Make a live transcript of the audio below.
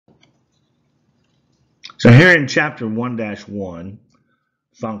So here in chapter 1-1,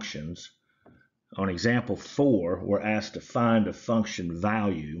 functions, on example 4, we're asked to find a function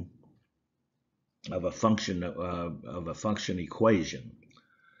value of a function equation.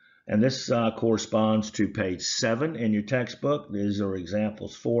 And this corresponds to page 7 in your textbook. These are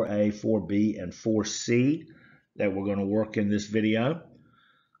examples 4a, 4b, and 4c that we're going to work in this video.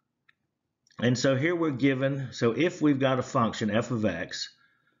 And so here we're given, so if we've got a function f of x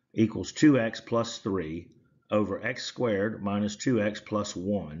equals 2x plus 3 over x squared minus 2x plus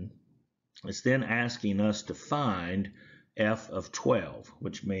 1, it's then asking us to find f of 12,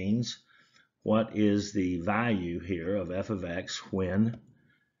 which means what is the value here of f of x when,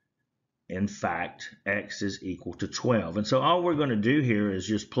 in fact, x is equal to 12. And so all we're going to do here is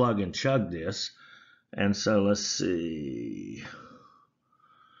just plug and chug this. And so let's see.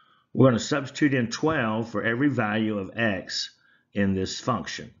 We're going to substitute in 12 for every value of x in this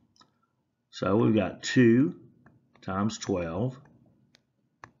function. So we've got 2 times 12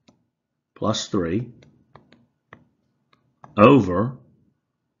 plus 3 over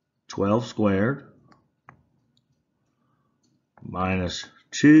 12 squared minus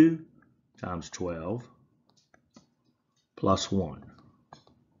 2 times 12 plus 1.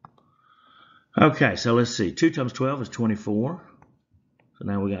 Okay, so let's see. 2 times 12 is 24. So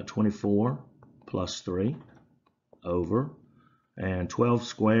now we got 24 plus 3 over. And 12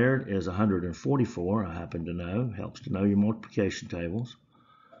 squared is 144, I happen to know. Helps to know your multiplication tables.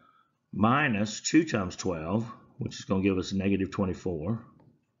 Minus 2 times 12, which is going to give us negative 24,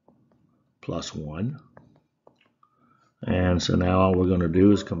 plus 1. And so now all we're going to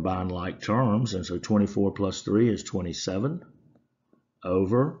do is combine like terms. And so 24 plus 3 is 27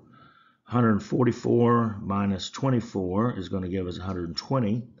 over 144 minus 24 is going to give us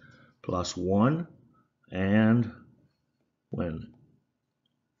 120 plus 1. And when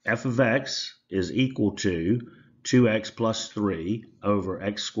f of x is equal to 2x plus 3 over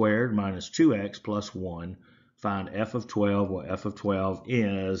x squared minus 2x plus 1, find f of 12. Well, f of 12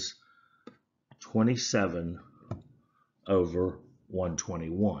 is 27 over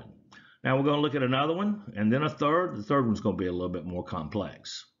 121. Now we're going to look at another one and then a third. The third one's going to be a little bit more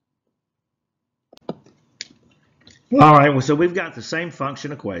complex. All right, so we've got the same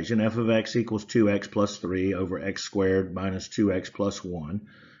function equation, f of x equals 2x plus 3 over x squared minus 2x plus 1.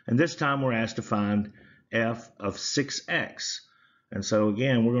 And this time we're asked to find f of 6x. And so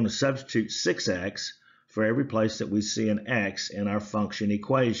again, we're going to substitute 6x for every place that we see an x in our function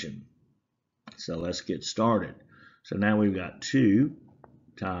equation. So let's get started. So now we've got 2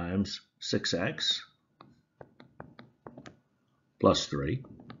 times 6x plus 3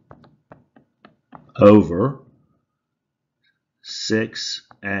 over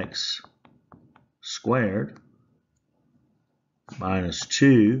 6x squared minus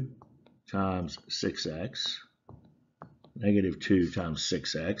 2 times 6x, negative 2 times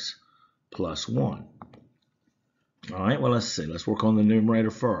 6x, plus 1. All right, well, let's see. Let's work on the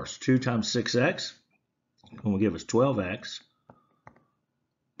numerator first. 2 times 6x will give us 12x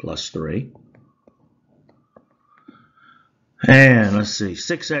plus 3. And let's see,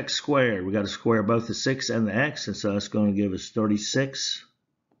 6x squared. We got to square both the 6 and the x, and so that's going to give us 36x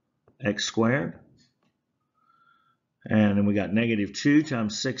squared. And then we got negative 2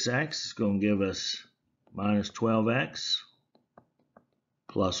 times 6x. It's going to give us minus 12x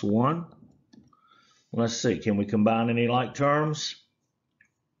plus 1. Let's see, can we combine any like terms?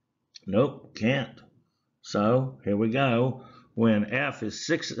 Nope, can't. So here we go. When f is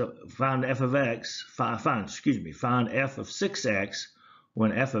 6, find f of x, find f of 6x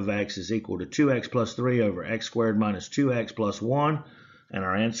when f of x is equal to 2x plus 3 over x squared minus 2x plus 1. And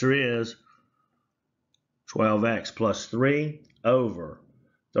our answer is 12x plus 3 over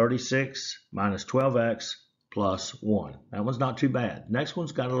 36 minus 12x plus 1. That one's not too bad. Next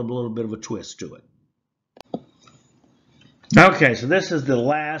one's got a little bit of a twist to it. Okay, so this is the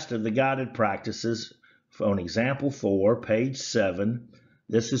last of the guided practices on example 4, page 7.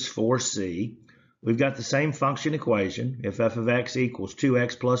 This is 4c. We've got the same function equation. If f of x equals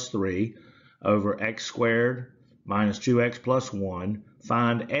 2x plus 3 over x squared minus 2x plus 1,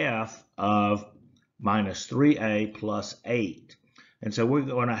 find f of minus 3a plus 8. And so we're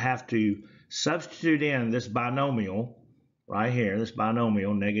going to have to substitute in this binomial right here, this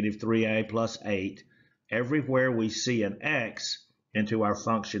binomial, negative 3a plus 8, everywhere we see an x into our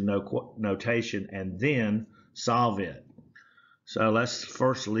function notation and then solve it. So let's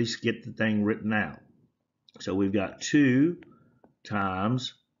first at least get the thing written out. So we've got 2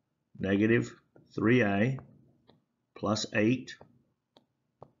 times negative 3a plus 8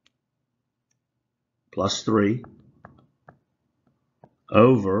 plus 3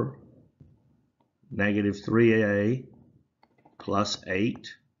 over negative 3a plus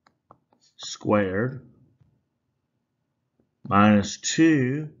 8 squared minus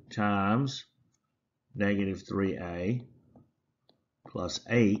 2 times negative 3a plus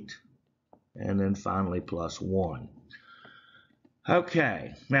 8, and then finally plus 1.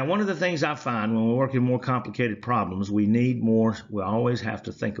 Okay, now one of the things I find when we're working more complicated problems, we always have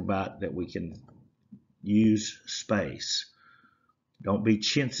to think about that we can use space. Don't be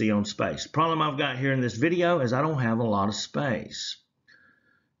chintzy on space. The problem I've got here in this video is I don't have a lot of space.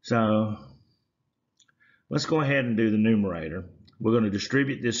 So let's go ahead and do the numerator. We're going to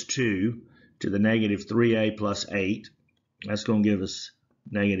distribute this 2 to the negative 3a plus 8. That's going to give us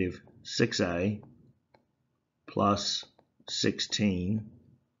negative 6a plus 16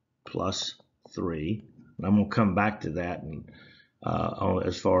 plus 3. And I'm going to come back to that and,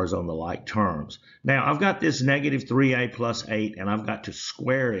 as far as on the like terms. Now, I've got this negative 3a plus 8, and I've got to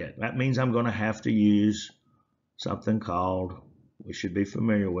square it. That means I'm going to have to use something called, we should be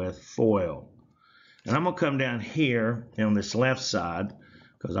familiar with, FOIL. And I'm going to come down here on this left side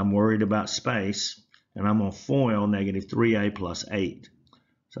because I'm worried about space, and I'm going to FOIL negative 3a plus 8.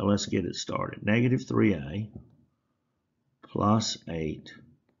 So let's get it started. Negative 3a plus 8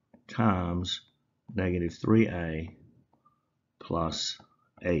 times negative 3a plus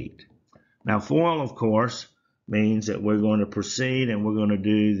 8. Now, FOIL, of course, means that we're going to proceed and we're going to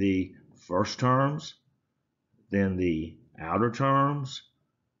do the first terms, then the outer terms,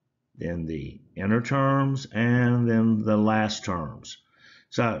 then the inner terms, and then the last terms.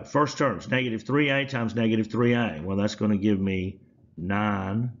 So, first terms, negative 3a times negative 3a. Well, that's going to give me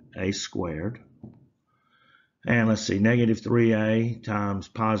 9a squared. And let's see, negative 3a times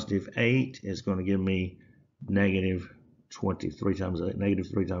positive 8 is going to give me negative 23 times 8. Negative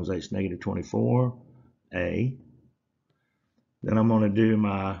 3 times 8 is negative 24a. Then I'm going to do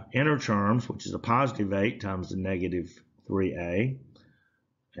my inner terms, which is a positive 8 times the negative 3a.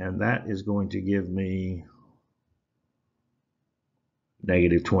 And that is going to give me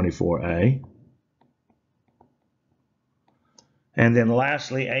negative 24a. And then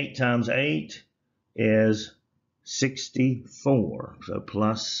lastly, 8 times 8 is 64, so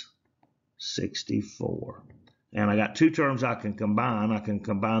plus 64. And I got two terms I can combine. I can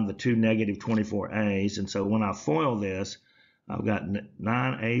combine the two negative 24a's, and so when I FOIL this, I've got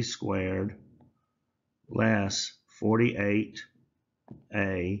 9a squared less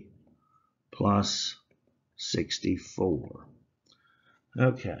 48a plus 64.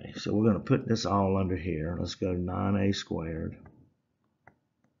 Okay, so we're going to put this all under here. Let's go 9a squared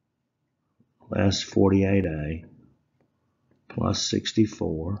less 48a plus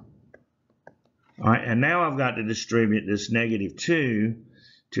 64. All right, and now I've got to distribute this negative 2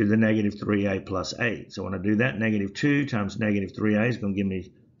 to the negative 3a plus 8. So when I do that, negative 2 times negative 3a is going to give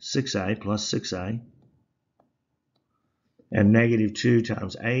me 6a plus 6a. And negative 2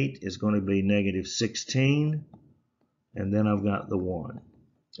 times 8 is going to be negative 16. And then I've got the 1.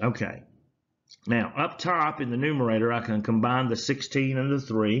 Okay. Now, up top in the numerator, I can combine the 16 and the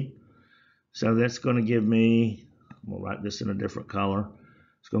 3. So that's going to give me, I'm going to write this in a different color.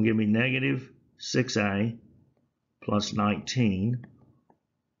 It's going to give me negative 6a plus 19.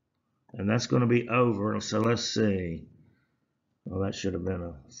 And that's going to be over. So let's see. Well, that should have been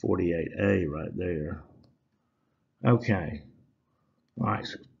a 48a right there. Okay. All right.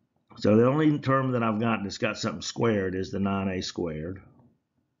 So the only term that I've got that's got something squared is the 9a squared.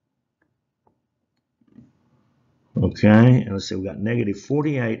 Okay. And let's see. We've got negative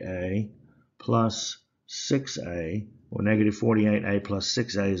 48a plus 6a. Well, negative 48a plus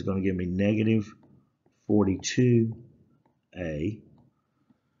 6a is going to give me negative 42a.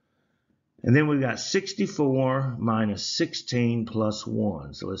 And then we've got 64 minus 16 plus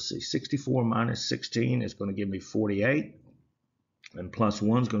 1. So let's see, 64 minus 16 is going to give me 48. And plus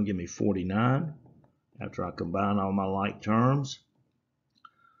 1 is going to give me 49 after I combine all my like terms.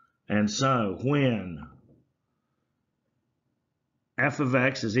 And so when f of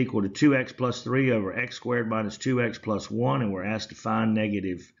x is equal to 2x plus 3 over x squared minus 2x plus 1, and we're asked to find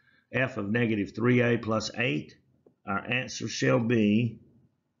negative f of negative 3a plus 8, our answer shall be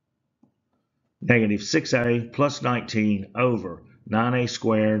negative 6a plus 19 over 9a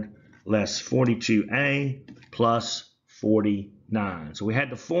squared less 42a plus 49. So we had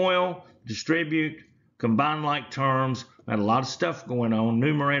to FOIL, distribute, combine like terms. We had a lot of stuff going on,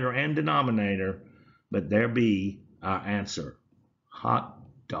 numerator and denominator, but there be our answer. Hot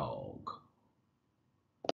dog.